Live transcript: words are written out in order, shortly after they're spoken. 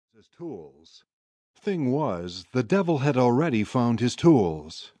his tools. Thing was, the devil had already found his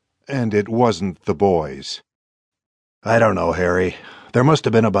tools, and it wasn't the boys. "I don't know, Harry. There must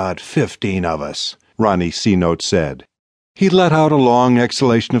have been about 15 of us," Ronnie C-Note said. He let out a long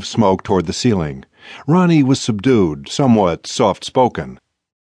exhalation of smoke toward the ceiling. Ronnie was subdued, somewhat soft-spoken.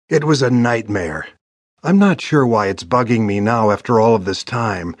 "It was a nightmare. I'm not sure why it's bugging me now after all of this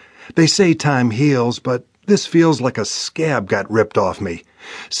time. They say time heals, but this feels like a scab got ripped off me.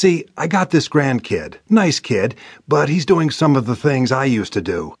 See, I got this grandkid. Nice kid, but he's doing some of the things I used to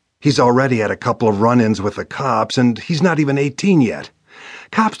do. He's already had a couple of run-ins with the cops, and he's not even 18 yet.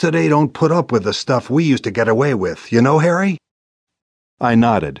 Cops today don't put up with the stuff we used to get away with, you know, Harry?" I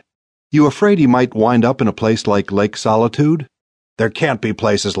nodded. You afraid he might wind up in a place like Lake Solitude? "There can't be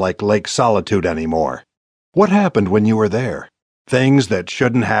places like Lake Solitude anymore." What happened when you were there? "Things that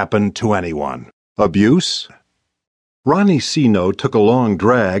shouldn't happen to anyone." Abuse? Ronnie C-Note took a long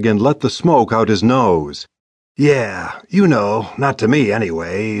drag and let the smoke out his nose. "Yeah, you know, not to me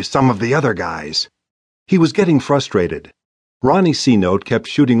anyway, some of the other guys." He was getting frustrated. Ronnie C-Note kept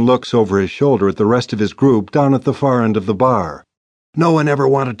shooting looks over his shoulder at the rest of his group down at the far end of the bar. "No one ever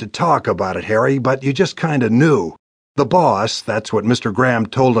wanted to talk about it, Harry, but you just kinda knew. The boss, that's what Mr. Graham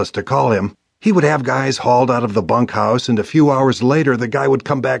told us to call him, he would have guys hauled out of the bunkhouse, and a few hours later the guy would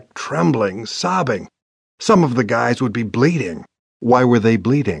come back trembling, sobbing. Some of the guys would be bleeding." Why were they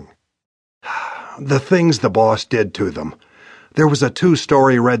bleeding? "The things the boss did to them. There was a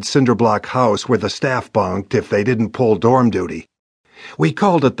 2-story red cinder block house where the staff bunked if they didn't pull dorm duty. We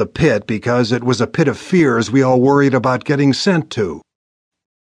called it the pit because it was a pit of fears we all worried about getting sent to."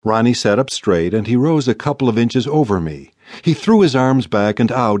 Ronnie sat up straight, and he rose a couple of inches over me. He threw his arms back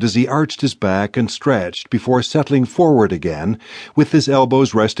and out as he arched his back and stretched before settling forward again, with his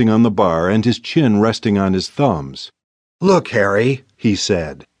elbows resting on the bar and his chin resting on his thumbs. "Look, Harry," he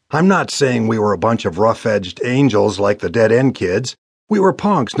said, "I'm not saying we were a bunch of rough-edged angels like the dead-end kids. We were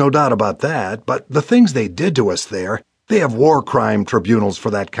punks, no doubt about that, but the things they did to us there, they have war crime tribunals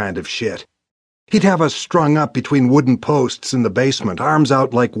for that kind of shit. He'd have us strung up between wooden posts in the basement, arms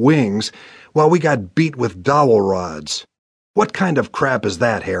out like wings, while we got beat with dowel rods. What kind of crap is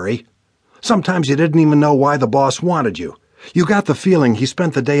that, Harry? Sometimes you didn't even know why the boss wanted you. You got the feeling he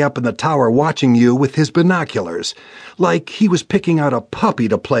spent the day up in the tower watching you with his binoculars, like he was picking out a puppy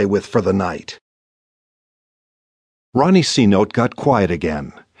to play with for the night." Ronnie C-Note got quiet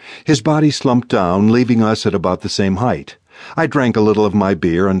again. His body slumped down, leaving us at about the same height. I drank a little of my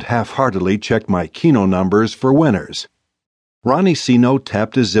beer and half-heartedly checked my Keno numbers for winners. Ronnie C-Note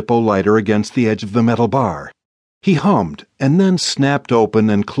tapped his Zippo lighter against the edge of the metal bar. He hummed, and then snapped open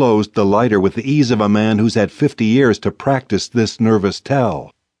and closed the lighter with the ease of a man who's had 50 years to practice this nervous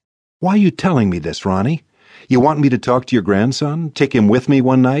tell. "Why are you telling me this, Ronnie? You want me to talk to your grandson, take him with me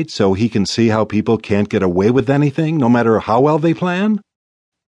one night so he can see how people can't get away with anything, no matter how well they plan?"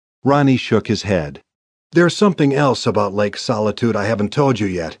 Ronnie shook his head. "There's something else about Lake Solitude I haven't told you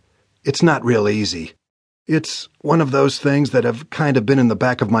yet. It's not real easy. It's one of those things that have kind of been in the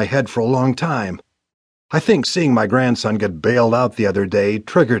back of my head for a long time. I think seeing my grandson get bailed out the other day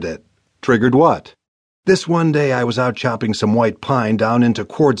triggered it." "Triggered what?" "This one day I was out chopping some white pine down into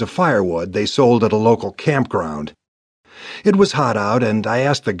cords of firewood they sold at a local campground. It was hot out, and I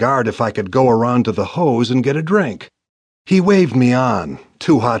asked the guard if I could go around to the hose and get a drink. He waved me on,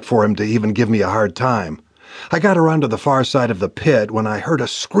 too hot for him to even give me a hard time. I got around to the far side of the pit when I heard a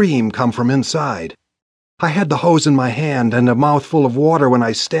scream come from inside. I had the hose in my hand and a mouthful of water when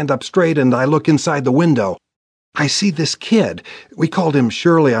I stand up straight and I look inside the window. I see this kid. We called him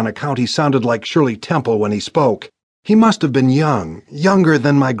Shirley on account he sounded like Shirley Temple when he spoke. He must have been young, younger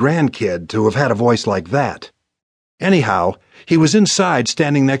than my grandkid to have had a voice like that. Anyhow, he was inside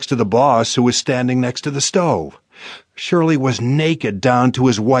standing next to the boss who was standing next to the stove. Shirley was naked down to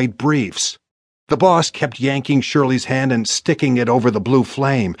his white briefs. The boss kept yanking Shirley's hand and sticking it over the blue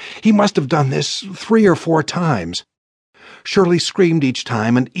flame. He must have done this 3 or 4 times. Shirley screamed each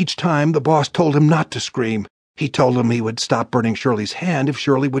time, and each time the boss told him not to scream. He told him he would stop burning Shirley's hand if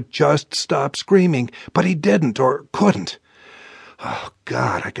Shirley would just stop screaming, but he didn't or couldn't. Oh,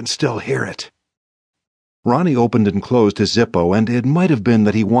 God, I can still hear it." Ronnie opened and closed his Zippo, and it might have been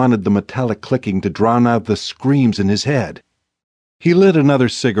that he wanted the metallic clicking to drown out the screams in his head. He lit another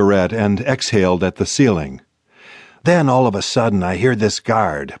cigarette and exhaled at the ceiling. "Then all of a sudden I hear this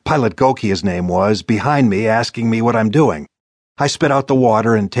guard, Pilot Goki his name was, behind me asking me what I'm doing. I spit out the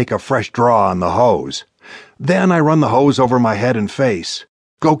water and take a fresh draw on the hose. Then I run the hose over my head and face.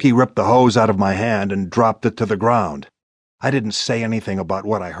 Goki ripped the hose out of my hand and dropped it to the ground. I didn't say anything about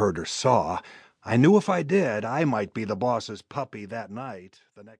what I heard or saw. I knew if I did, I might be the boss's puppy that night. The next